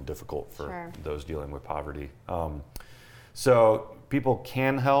is often difficult for those dealing with poverty. So people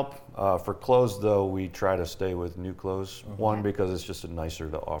can help. For clothes, though, we try to stay with new clothes. One, because it's just nicer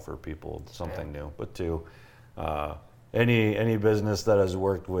to offer people something new. But two, any business that has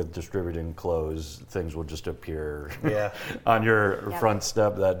worked with distributing clothes, things will just appear on your front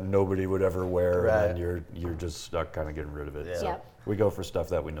step that nobody would ever wear, and then you're just stuck kind of getting rid of it. So we go for stuff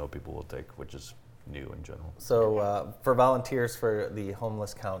that we know people will take, which is new in general. So for volunteers for the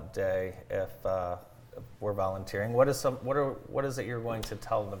Homeless Count Day, if we're volunteering, what is it you're going to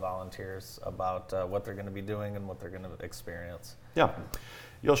tell the volunteers about what they're going to be doing and what they're going to experience? Yeah,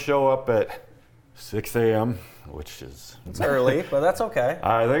 you'll show up at 6 a.m., which is... It's early, but that's okay.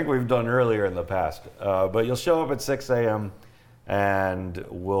 I think we've done earlier in the past. But you'll show up at 6 a.m., and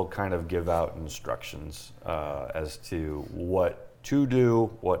we'll kind of give out instructions as to what to do,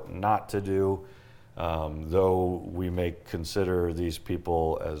 what not to do. Though we may consider these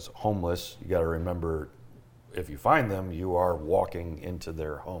people as homeless, you got to remember, if you find them, you are walking into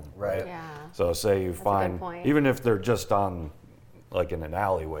their home. Right. Yeah. So say you find, even if they're just on, like in an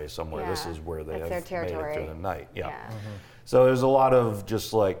alleyway somewhere, this is where they have made it through the night. So there's a lot of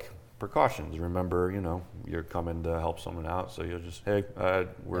just like precautions. Remember, you're coming to help someone out, so you'll just, hey,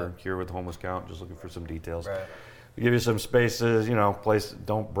 we're here with the Homeless Count, just looking for some details. Right. We give you some spaces,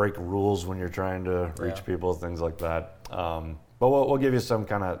 don't break rules when you're trying to reach people, things like that. But we'll give you some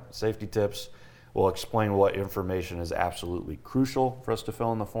kind of safety tips. We'll explain what information is absolutely crucial for us to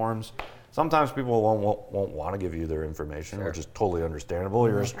fill in the forms. Sometimes people won't want to give you their information, which is totally understandable.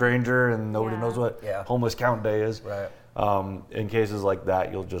 You're a stranger and nobody knows what homeless count day is. Right. In cases like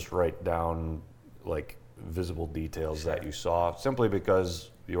that, you'll just write down like visible details that you saw, simply because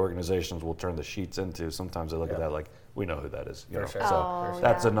the organizations will turn the sheets into, sometimes they look at that like, we know who that is. You know? Sure. So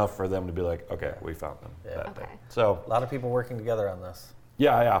that's enough for them to be like, okay, we found them that day. So a lot of people working together on this.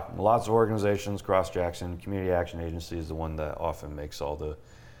 Yeah. Lots of organizations, Cross Jackson, Community Action Agency is the one that often makes all the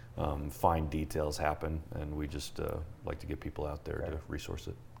fine details happen, and we just like to get people out there to resource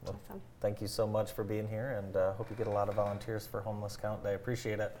it. Well, thank you so much for being here, and hope you get a lot of volunteers for Homeless Count Day.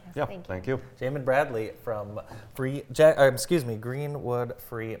 Appreciate it. Yes, thank you. Jamin Bradley from Greenwood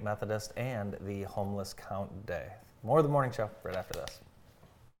Free Methodist and the Homeless Count Day. More of the morning show right after this.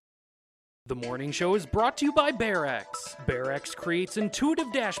 The morning show is brought to you by BearX. BearX creates intuitive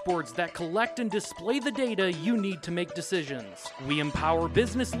dashboards that collect and display the data you need to make decisions. We empower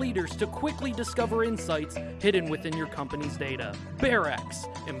business leaders to quickly discover insights hidden within your company's data.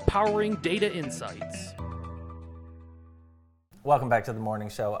 BearX, empowering data insights. Welcome back to the morning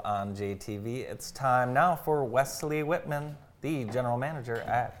show on JTV. It's time now for Wesley Whitman, the general manager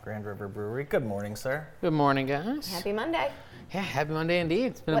at Grand River Brewery. Good morning, sir. Good morning, guys. Happy Monday. Yeah, happy Monday indeed.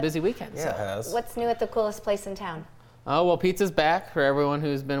 It's been a busy weekend. Yeah, it has. What's new at the coolest place in town? Oh, well, pizza's back for everyone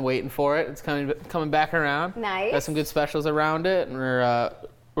who's been waiting for it. It's coming back around. Nice. Got some good specials around it, and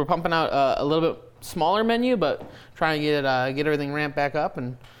we're pumping out a little bit smaller menu, but trying to get everything ramped back up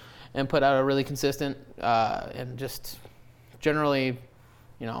and put out a really consistent and just generally,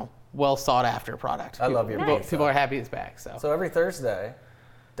 well sought after product. I love your pizza. People are happy it's back. So every Thursday,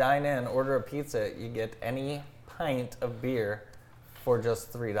 dine in, order a pizza, you get any pint of beer for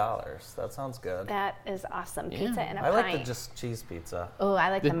just $3. That sounds good. That is awesome. Pizza and a pint. I like the just cheese pizza. Oh,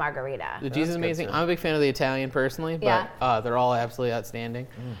 I like the margarita. The cheese is amazing. I'm a big fan of the Italian personally, but they're all absolutely outstanding.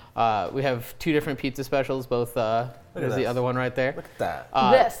 We have two different pizza specials, both there's the other one right there. Look at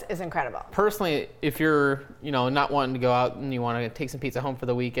that. This is incredible. Personally, if you're, not wanting to go out and you want to take some pizza home for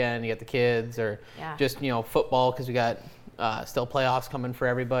the weekend, you got the kids, or just, football, because we got still playoffs coming for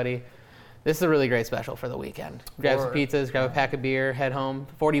everybody. This is a really great special for the weekend. Grab some pizzas, grab a pack of beer, head home.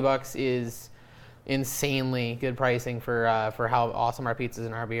 $40 is insanely good pricing for how awesome our pizzas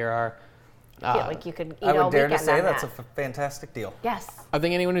and our beer are. I feel like you could eat I would all dare to weekend say on that's that. a fantastic deal. Yes. I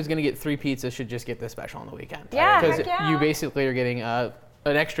think anyone who's going to get 3 pizzas should just get this special on the weekend. Yeah, because heck yeah. you basically are getting an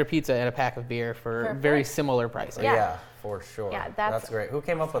extra pizza and a pack of beer for very similar pricing. Yeah, for sure. Yeah, that's great. Who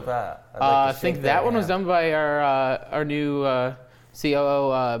came up with that? I think that one was done by our new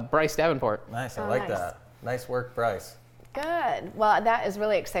COO, Bryce Davenport. Nice, I like that. Nice work, Bryce. Good. Well, that is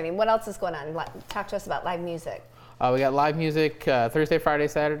really exciting. What else is going on? Talk to us about live music. We got live music Thursday, Friday,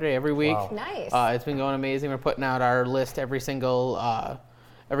 Saturday, every week. Wow. Nice. It's been going amazing. We're putting out our list every single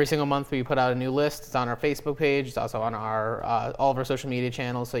month. We put out a new list. It's on our Facebook page. It's also on our all of our social media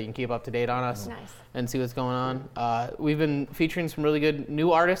channels, so you can keep up to date on us and see what's going on. We've been featuring some really good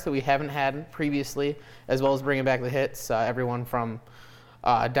new artists that we haven't had previously, as well as bringing back the hits. Everyone from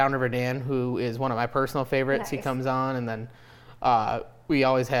Downriver Dan, who is one of my personal favorites. He comes on, and then we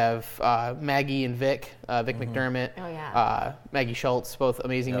always have Maggie and Vic McDermott, Maggie Schultz, both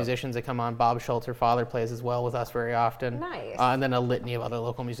amazing musicians that come on. Bob Schultz, her father, plays as well with us very often. Nice. And then a litany of other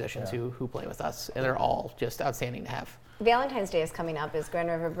local musicians who play with us, and they're all just outstanding to have. Valentine's Day is coming up. Is Grand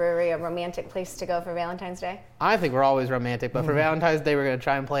River Brewery a romantic place to go for Valentine's Day? I think we're always romantic, but for Valentine's Day, we're going to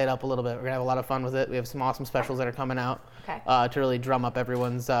try and play it up a little bit. We're going to have a lot of fun with it. We have some awesome specials that are coming out to really drum up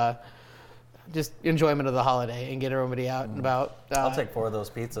everyone's just enjoyment of the holiday and get everybody out and about. I'll take 4 of those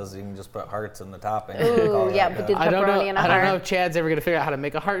pizzas. You can just put hearts in the topping. Ooh, yeah, but did pepperoni and a heart. I don't know if Chad's ever going to figure out how to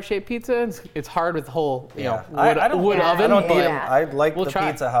make a heart-shaped pizza. It's hard with the whole, wood oven. I don't eat them. I like the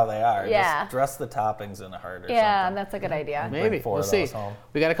try. pizza how they are. Yeah. Just dress the toppings in a heart or something. Yeah, that's a good idea. Maybe. We'll see.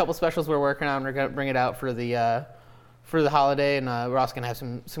 We got a couple specials we're working on. We're going to bring it out for the holiday, and we're also going to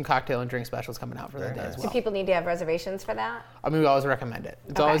have some cocktail and drink specials coming out for that day as well. Do people need to have reservations for that? I mean, we always recommend it.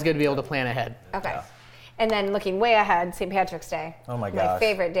 It's always good to be able to plan ahead. Okay. Yeah. And then looking way ahead, St. Patrick's Day. Oh my gosh. My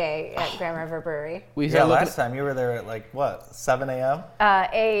favorite day at Grand River Brewery. Last time you were there at 7 a.m.?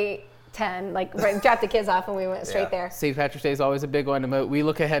 8:10, drop the kids off and we went straight there. St. Patrick's Day is always a big one. We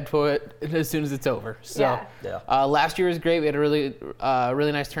look ahead to it as soon as it's over. So last year was great. We had a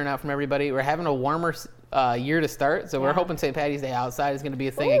really nice turnout from everybody. We're having a warmer year to start, so we're hoping St. Patty's Day outside is going to be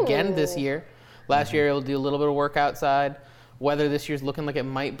a thing again this year. Last year we'll do a little bit of work outside. Weather this year's looking like it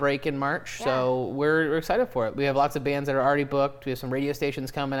might break in March, so we're excited for it. We have lots of bands that are already booked. We have some radio stations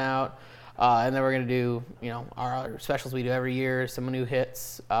coming out. And then we're going to do, our other specials we do every year, some new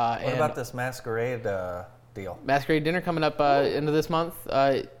hits. What about this Masquerade deal? Masquerade dinner coming up into this month.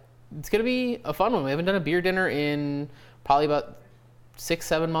 It's going to be a fun one. We haven't done a beer dinner in probably about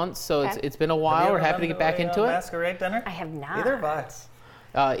 6-7 months, so it's been a while. We're happy to get back into it. Masquerade dinner? I have not. Either have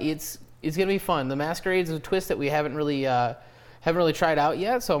I. It's going to be fun. The Masquerade is a twist that we haven't really tried out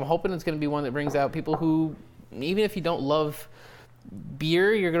yet, so I'm hoping it's going to be one that brings out people who, even if you don't love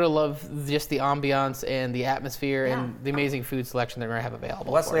beer, you're going to love just the ambiance and the atmosphere and the amazing food selection they're going to have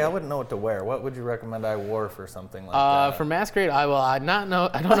available. Wesley, I wouldn't know what to wear. What would you recommend I wore for something like that? For Masquerade, I don't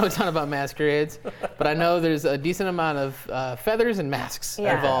know a ton about masquerades, but I know there's a decent amount of feathers and masks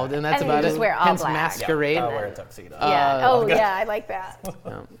involved, and that's about it. Wear all Hence black. Masquerade. I'll wear a tuxedo. I like that.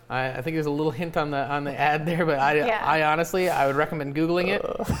 I think there's a little hint on the ad there, but I honestly would recommend Googling it.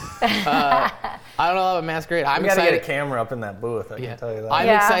 I don't know about Masquerade. I'm excited. We gotta get a camera up in that booth. I can tell you that.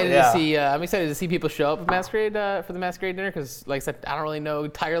 I'm excited to see people show up at Masquerade for the Masquerade dinner because, like I said, I don't really know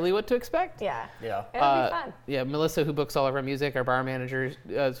entirely what to expect. Yeah. Yeah. It'll be fun. Yeah, Melissa, who books all of our music, our bar manager,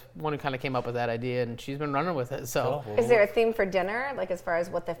 is one who kind of came up with that idea, and she's been running with it. So, Is there a theme for dinner, like as far as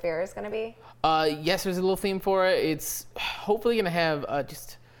what the fare is going to be? Yes, there's a little theme for it. It's hopefully going to have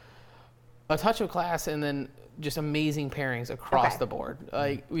just a touch of class and then just amazing pairings across the board.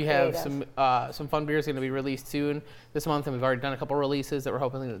 We have some fun beers going to be released soon this month, and we've already done a couple releases that we're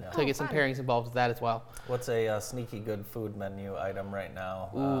hoping to get some pairings involved with that as well. What's a sneaky good food menu item right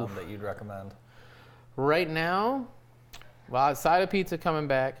now that you'd recommend? Right now, well, outside of pizza coming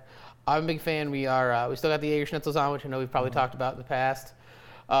back, I'm a big fan. We still got the Jaeger Schnitzels on, which I know we've probably talked about in the past.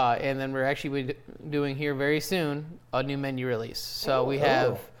 And then we're actually doing here very soon a new menu release. So we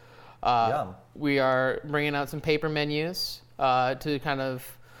have... we are bringing out some paper menus to kind of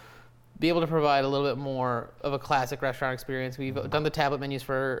be able to provide a little bit more of a classic restaurant experience. We've done the tablet menus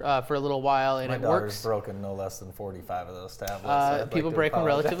for a little while, and it works. My daughter's broken no less than 45 of those tablets. People break them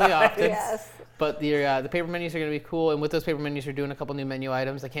relatively often. But the paper menus are going to be cool, and with those paper menus, we're doing a couple new menu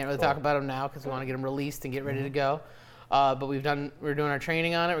items. I can't really talk about them now because we want to get them released and get ready to go. But we're doing our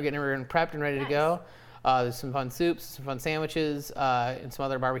training on it. We're getting everyone prepped and ready to go. There's some fun soups, some fun sandwiches, and some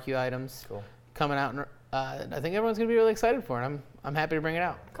other barbecue items coming out. And I think everyone's going to be really excited for it. I'm happy to bring it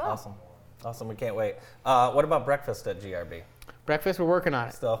out. Cool. Awesome. We can't wait. What about breakfast at GRB? Breakfast, we're working on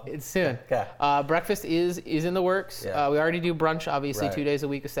it. Still? It's soon. Okay. Breakfast is in the works. We already do brunch, obviously, 2 days a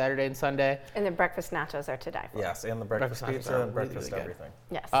week, a Saturday and Sunday. And the breakfast nachos are to die for. Yes, and the breakfast pizza and breakfast really everything.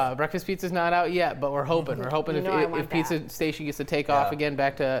 Yes. Breakfast pizza's not out yet, but we're hoping. We're hoping if Pizza Station gets to take off again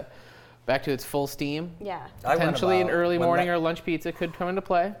back to its full steam. Yeah. Potentially an early morning or lunch pizza could come into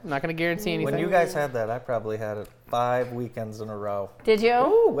play. I'm not going to guarantee anything. When you guys had that, I probably had it 5 weekends in a row. Did you?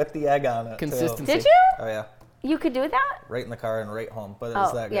 Ooh, with the egg on it. Consistency. Did you? Oh, yeah. You could do that? Right in the car and right home, but it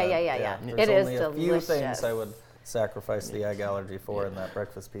was that good. Yeah. There's only a few things I would sacrifice the egg allergy for, and that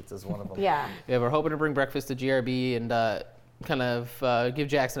breakfast pizza is one of them. Yeah, we're hoping to bring breakfast to GRB and kind of give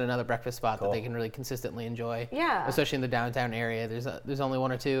Jackson another breakfast spot that they can really consistently enjoy. Yeah. Especially in the downtown area. There's only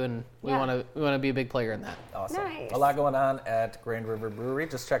 1 or 2, and we want to be a big player in that. Awesome. Nice. A lot going on at Grand River Brewery.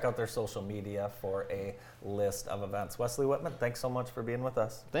 Just check out their social media for a list of events. Wesley Whitman, thanks so much for being with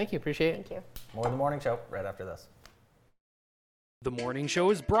us. Thank you. Appreciate it. Thank you. More of the morning show right after this. The morning show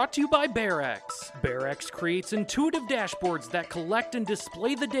is brought to you by BearX. BearX creates intuitive dashboards that collect and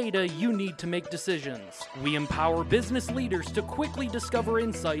display the data you need to make decisions. We empower business leaders to quickly discover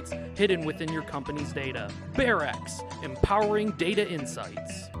insights hidden within your company's data. BearX, empowering data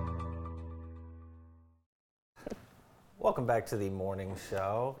insights. Welcome back to the morning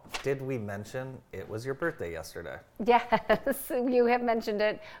show. Did we mention it was your birthday yesterday? Yes, you have mentioned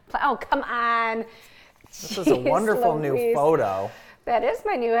it. Oh, come on. This is a wonderful new photo. That is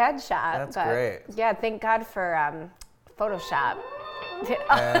my new headshot. That's great. Yeah, thank God for Photoshop.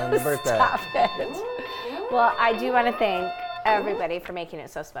 And birthday. Stop it. Well, I do want to thank everybody for making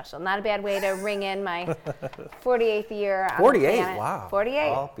it so special. Not a bad way to ring in my 48th year on 48, the planet. wow. 48.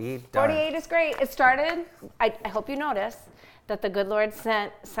 I'll be done. 48 is great. It started, I hope you notice, that the good Lord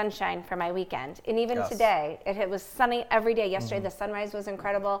sent sunshine for my weekend. And even today, it was sunny every day. Yesterday, the sunrise was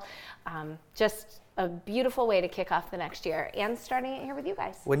incredible. Just a beautiful way to kick off the next year and starting it here with you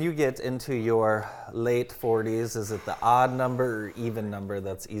guys. When you get into your late 40s, is it the odd number or even number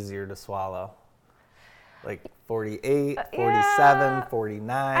that's easier to swallow? Like 48, 47,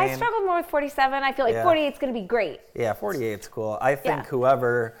 49? I struggle more with 47. I feel like 48 is going to be great. Yeah, 48's cool. I think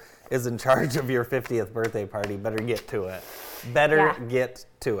whoever is in charge of your 50th birthday party better get to it. Get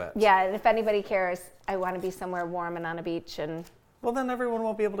to it. Yeah, and if anybody cares, I want to be somewhere warm and on a beach and Well, then everyone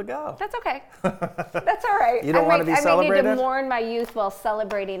won't be able to go. That's okay. That's all right. You don't want to be celebrated? I need to mourn my youth while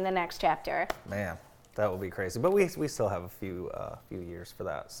celebrating the next chapter. Man, that will be crazy. But we still have a few years for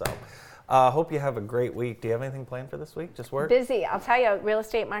that. So hope you have a great week. Do you have anything planned for this week? Just work? Busy. I'll tell you, real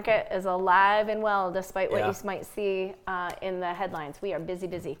estate market is alive and well, despite what you might see in the headlines. We are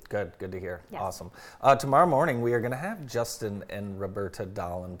busy. Good to hear. Yes. Awesome. Tomorrow morning, we are going to have Justin and Roberta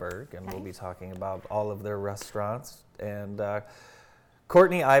Dallenberg, and we'll be talking about all of their restaurants. And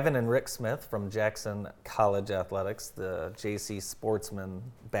Courtney Ivan and Rick Smith from Jackson College Athletics, the JC Sportsman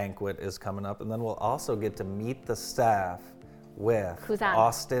Banquet is coming up. And then we'll also get to meet the staff with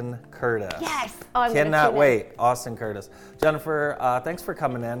Austin Curtis. Yes. Oh, I'm Cannot wait. Austin Curtis. Jennifer, thanks for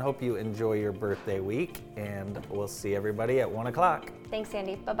coming in. Hope you enjoy your birthday week. And we'll see everybody at 1 o'clock. Thanks,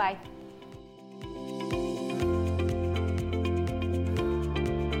 Andy. Bye-bye.